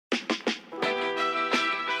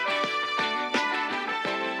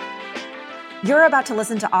You're about to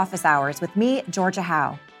listen to Office Hours with me, Georgia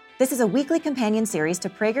Howe. This is a weekly companion series to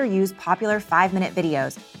PragerU's popular 5-minute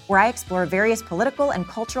videos, where I explore various political and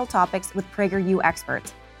cultural topics with PragerU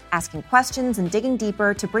experts, asking questions and digging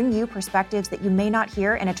deeper to bring you perspectives that you may not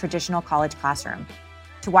hear in a traditional college classroom.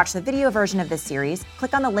 To watch the video version of this series,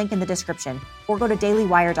 click on the link in the description or go to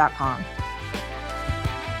dailywire.com.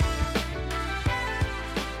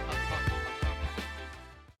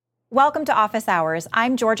 Welcome to Office Hours.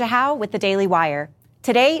 I'm Georgia Howe with the Daily Wire.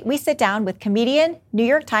 Today, we sit down with comedian, New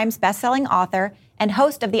York Times bestselling author, and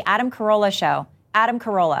host of The Adam Carolla Show, Adam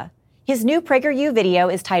Carolla. His new PragerU video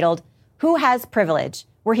is titled, Who Has Privilege?,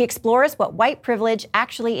 where he explores what white privilege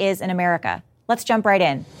actually is in America. Let's jump right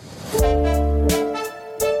in.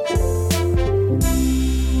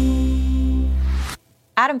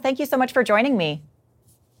 Adam, thank you so much for joining me.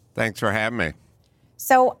 Thanks for having me.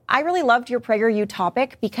 So I really loved your PragerU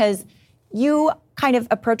topic because you kind of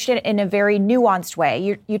approached it in a very nuanced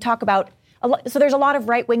way. You talk about, so there's a lot of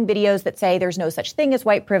right-wing videos that say there's no such thing as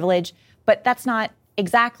white privilege, but that's not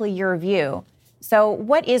exactly your view. So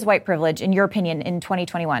what is white privilege, in your opinion, in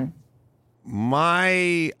 2021?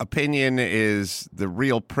 My opinion is the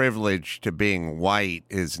real privilege to being white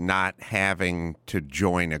is not having to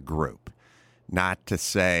join a group, not to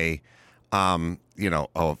say,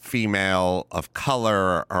 a female of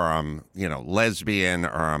color, or I'm, lesbian,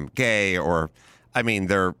 or I'm gay,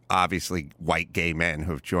 they're obviously white gay men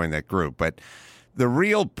who've joined that group. But the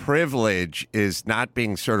real privilege is not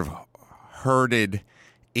being sort of herded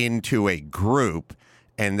into a group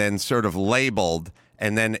and then sort of labeled,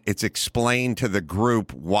 and then it's explained to the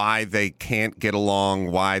group why they can't get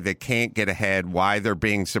along, why they can't get ahead, why they're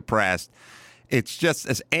being suppressed. It's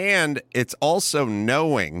just and it's also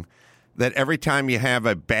knowing that every time you have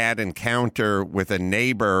a bad encounter with a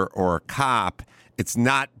neighbor or a cop, it's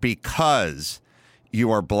not because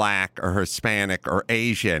you are black or Hispanic or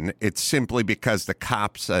Asian. It's simply because the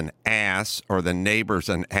cop's an ass or the neighbor's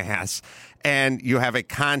an ass, and you have a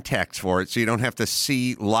context for it, so you don't have to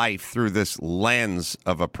see life through this lens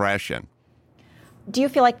of oppression. Do you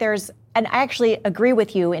feel like and I actually agree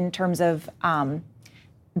with you in terms of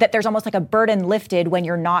that there's almost like a burden lifted when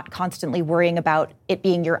you're not constantly worrying about it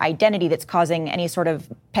being your identity that's causing any sort of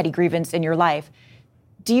petty grievance in your life.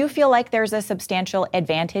 Do you feel like there's a substantial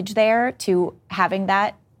advantage there to having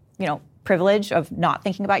that, privilege of not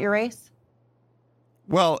thinking about your race?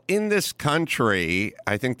 Well, in this country,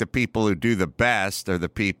 I think the people who do the best are the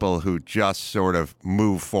people who just sort of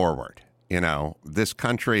move forward. This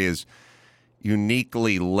country is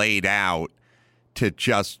uniquely laid out to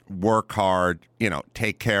just work hard,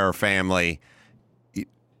 take care of family,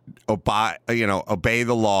 obey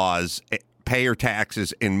the laws, pay your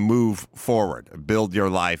taxes, and move forward. Build your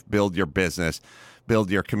life, build your business,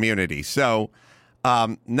 build your community. So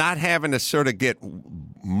not having to sort of get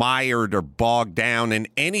mired or bogged down in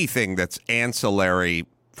anything that's ancillary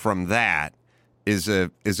from that is a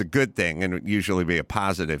good thing, and would usually be a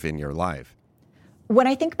positive in your life. When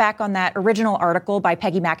I think back on that original article by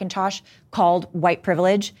Peggy McIntosh called White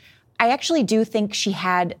Privilege, I actually do think she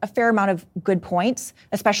had a fair amount of good points,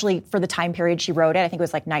 especially for the time period she wrote it. I think it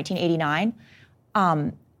was like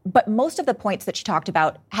 1989. But most of the points that she talked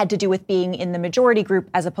about had to do with being in the majority group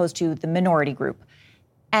as opposed to the minority group.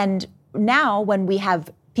 And now when we have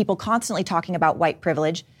people constantly talking about white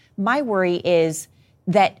privilege, my worry is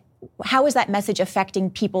that how is that message affecting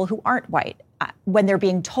people who aren't white? When they're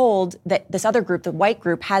being told that this other group, the white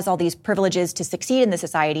group, has all these privileges to succeed in the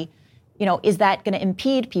society, is that going to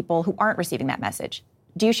impede people who aren't receiving that message?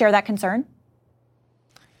 Do you share that concern?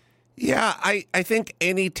 Yeah, I think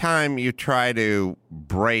anytime you try to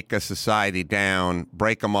break a society down,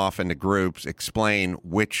 break them off into groups, explain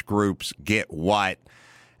which groups get what,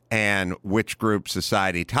 and which groups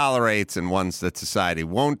society tolerates and ones that society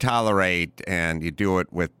won't tolerate, and you do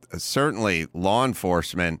it with certainly law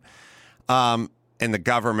enforcement, and the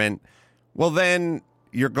government, well, then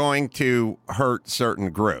you're going to hurt certain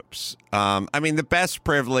groups. The best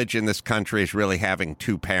privilege in this country is really having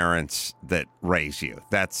two parents that raise you.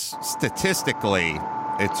 That's statistically,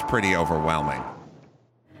 it's pretty overwhelming.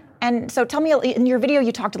 And so tell me, in your video,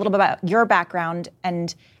 you talked a little bit about your background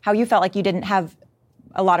and how you felt like you didn't have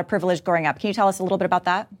a lot of privilege growing up. Can you tell us a little bit about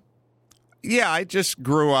that? Yeah, I just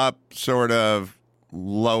grew up sort of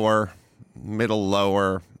lower,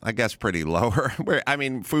 I guess pretty lower.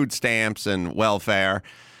 Food stamps and welfare.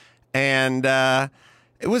 And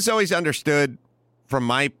it was always understood from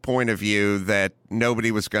my point of view that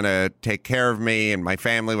nobody was going to take care of me and my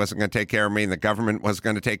family wasn't going to take care of me and the government was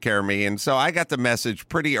going to take care of me. And so I got the message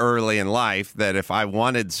pretty early in life that if I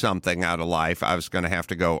wanted something out of life, I was going to have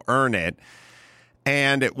to go earn it.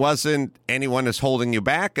 And it wasn't anyone is holding you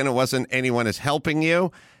back, and it wasn't anyone is helping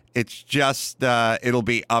you. It's just it'll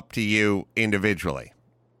be up to you individually.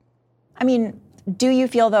 I mean, do you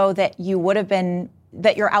feel, though, that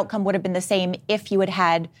your outcome would have been the same if you had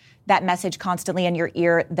had that message constantly in your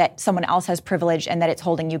ear that someone else has privilege and that it's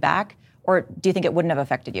holding you back? Or do you think it wouldn't have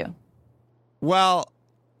affected you? Well,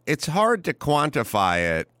 it's hard to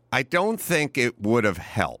quantify it. I don't think it would have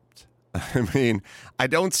helped. I mean, I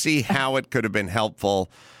don't see how it could have been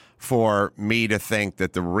helpful for me to think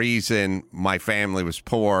that the reason my family was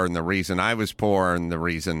poor and the reason I was poor and the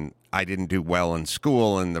reason I didn't do well in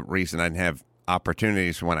school and the reason I didn't have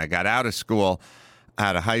opportunities when I got out of school,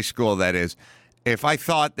 out of high school, that is, if I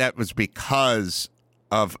thought that was because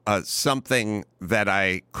of something that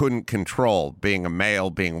I couldn't control, being a male,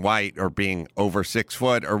 being white, or being over 6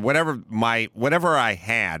 foot, or whatever I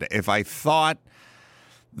had, if I thought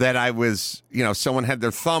that I was, someone had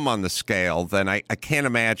their thumb on the scale, then I can't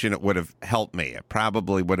imagine it would have helped me. It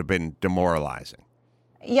probably would have been demoralizing.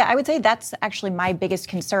 Yeah, I would say that's actually my biggest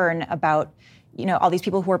concern about, all these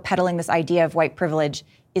people who are peddling this idea of white privilege,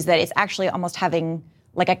 is that it's actually almost having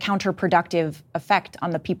like a counterproductive effect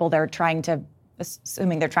on the people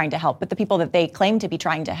assuming they're trying to help, but the people that they claim to be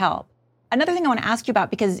trying to help. Another thing I want to ask you about,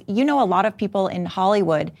 because a lot of people in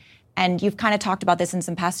Hollywood, and you've kind of talked about this in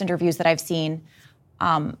some past interviews that I've seen,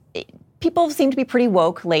 people seem to be pretty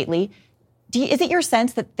woke lately. Is it your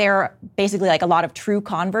sense that there are basically like a lot of true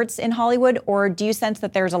converts in Hollywood, or do you sense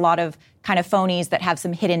that there's a lot of kind of phonies that have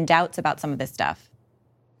some hidden doubts about some of this stuff?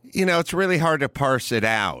 It's really hard to parse it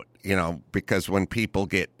out, because when people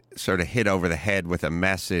get sort of hit over the head with a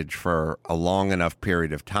message for a long enough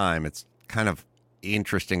period of time, it's kind of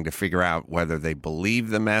interesting to figure out whether they believe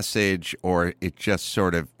the message or it just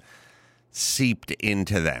sort of seeped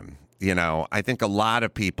into them. I think a lot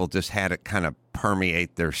of people just had it kind of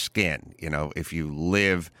permeate their skin. If you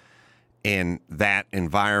live in that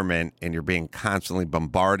environment and you're being constantly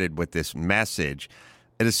bombarded with this message,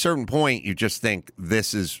 at a certain point, you just think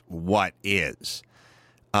this is what is.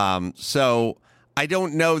 So I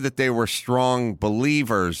don't know that they were strong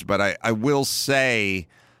believers, but I will say,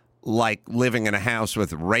 like living in a house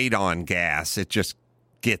with radon gas, it just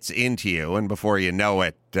gets into you, and before you know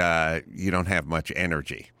it, you don't have much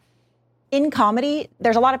energy. In comedy,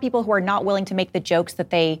 there's a lot of people who are not willing to make the jokes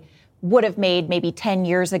that they would have made maybe 10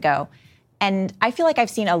 years ago. And I feel like I've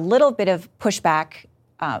seen a little bit of pushback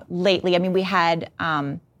lately. I mean, we had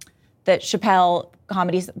the Chappelle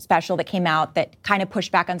comedy special that came out that kind of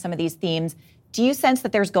pushed back on some of these themes. Do you sense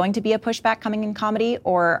that there's going to be a pushback coming in comedy,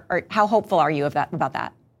 or how hopeful are you about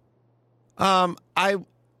that? I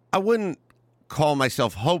wouldn't call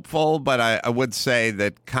myself hopeful, but I would say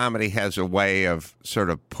that comedy has a way of sort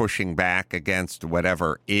of pushing back against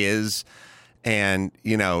whatever is. And,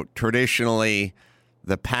 traditionally,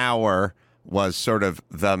 the power was sort of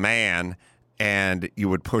the man, and you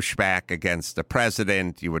would push back against the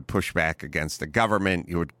president, you would push back against the government,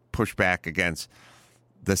 you would push back against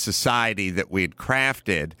the society that we had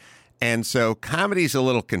crafted. And so comedy's a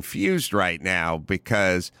little confused right now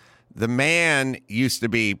because the man used to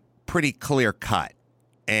be pretty clear cut.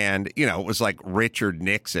 And, it was like Richard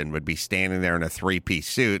Nixon would be standing there in a 3-piece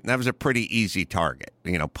suit, and that was a pretty easy target,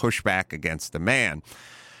 push back against the man.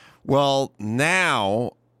 Well,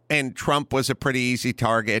 now, and Trump was a pretty easy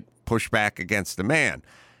target, push back against the man.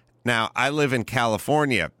 Now, I live in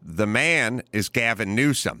California. The man is Gavin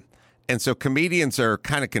Newsom. And so comedians are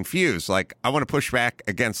kind of confused. Like, I want to push back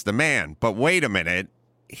against the man, but wait a minute.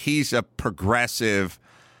 He's a progressive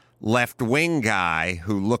left-wing guy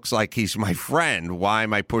who looks like he's my friend. Why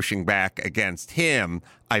am I pushing back against him?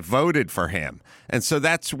 I voted for him. And so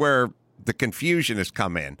that's where the confusion has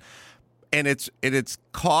come in. And it's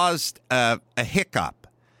caused a hiccup.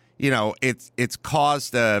 It's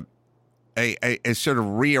caused a sort of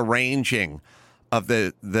rearranging of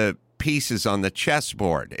the pieces on the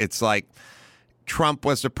chessboard. It's like Trump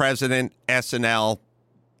was the president, SNL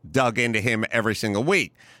dug into him every single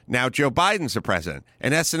week. Now Joe Biden's the president,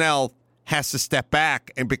 and SNL has to step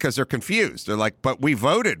back, and because they're confused. They're like, but we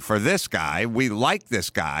voted for this guy. We like this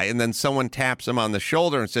guy. And then someone taps them on the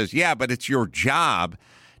shoulder and says, yeah, but it's your job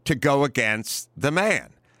to go against the man.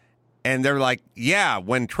 And they're like, yeah,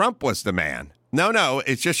 when Trump was the man. No,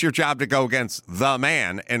 it's just your job to go against the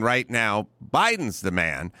man. And right now, Biden's the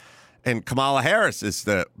man, and Kamala Harris is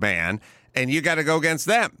the man, and you got to go against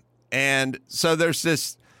them. And so there's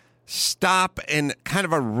this stop and kind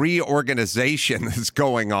of a reorganization that's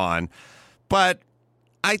going on. But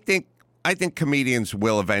I think comedians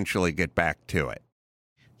will eventually get back to it.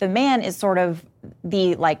 The man is sort of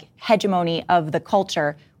the hegemony of the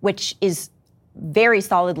culture, which is very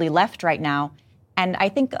solidly left right now. And I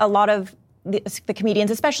think a lot of the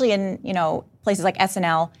comedians, especially in, places like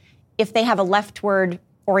SNL, if they have a leftward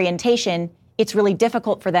orientation, it's really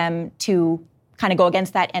difficult for them to kind of go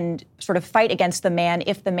against that and sort of fight against the man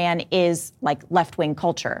if the man is like left-wing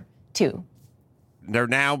culture too. They're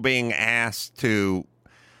now being asked to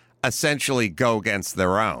essentially go against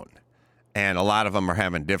their own. And a lot of them are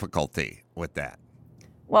having difficulty with that.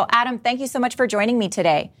 Well, Adam, thank you so much for joining me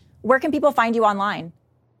today. Where can people find you online?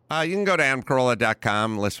 You can go to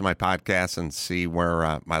adamcarolla.com, listen to my podcast, and see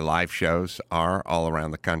where my live shows are all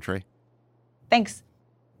around the country. Thanks.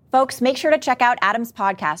 Folks, make sure to check out Adam's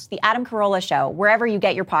podcast, The Adam Carolla Show, wherever you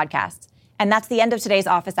get your podcasts. And that's the end of today's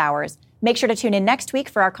Office Hours. Make sure to tune in next week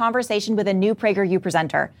for our conversation with a new PragerU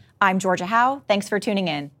presenter. I'm Georgia Howe. Thanks for tuning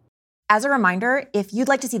in. As a reminder, if you'd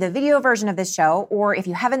like to see the video version of this show, or if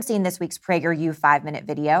you haven't seen this week's PragerU 5-minute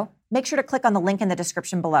video, make sure to click on the link in the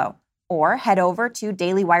description below, or head over to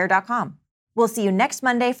dailywire.com. We'll see you next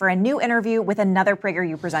Monday for a new interview with another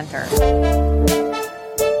PragerU presenter.